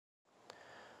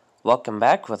Welcome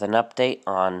back with an update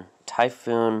on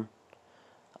Typhoon,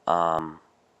 Vongfong.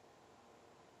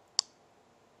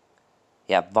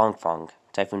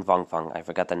 Typhoon Vongfong, I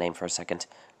forgot the name for a second.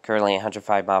 Currently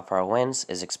 105 mile per hour winds,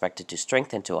 is expected to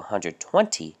strengthen to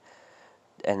 120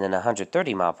 and then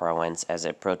 130 mile per hour winds as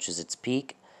it approaches its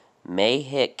peak. May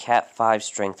hit Cat 5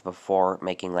 strength before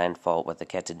making landfall with the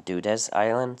Catandunes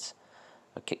Islands.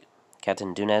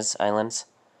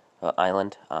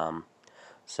 Island.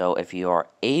 So if you are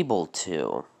able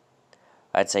to,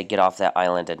 I'd say get off that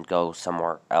island and go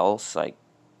somewhere else, like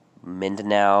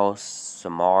Mindanao,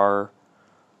 Samar,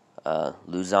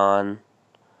 Luzon,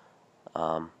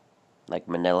 like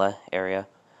Manila area,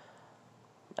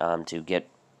 to get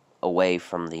away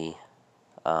from the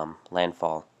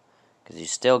landfall, because you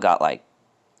still got like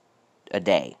a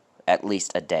day, at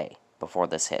least a day, before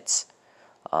this hits.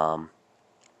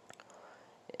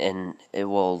 And it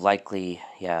will likely,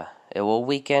 it will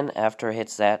weaken after it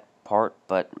hits that part,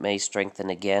 but may strengthen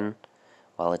again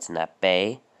while it's in that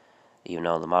bay. Even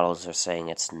though the models are saying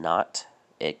it's not,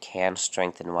 it can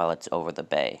strengthen while it's over the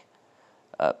bay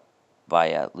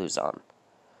by Luzon.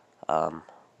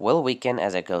 Will weaken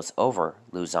as it goes over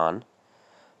Luzon,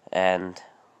 and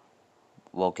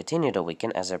will continue to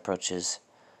weaken as it approaches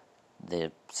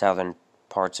the southern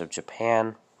parts of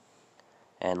Japan,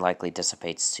 and likely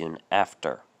dissipates soon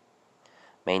after.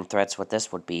 Main threats with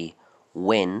this would be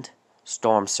wind,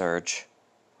 storm surge,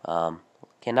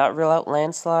 cannot rule out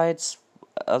landslides,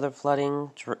 other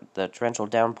flooding, the torrential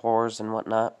downpours and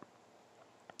whatnot,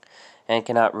 and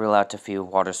cannot rule out a few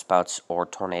waterspouts or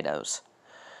tornadoes.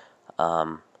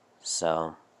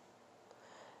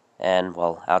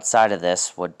 Outside of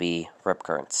this would be rip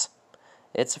currents.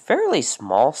 It's a fairly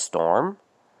small storm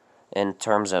in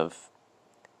terms of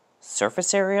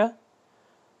surface area,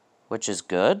 which is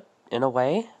good in a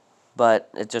way, but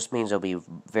it just means it'll be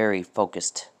very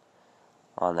focused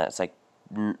on that. It's like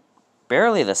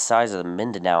barely the size of the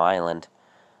Mindanao Island,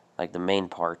 like the main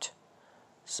part.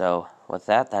 So with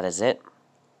that, that is it.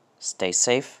 Stay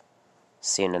safe.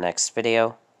 See you in the next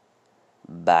video.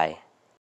 Bye.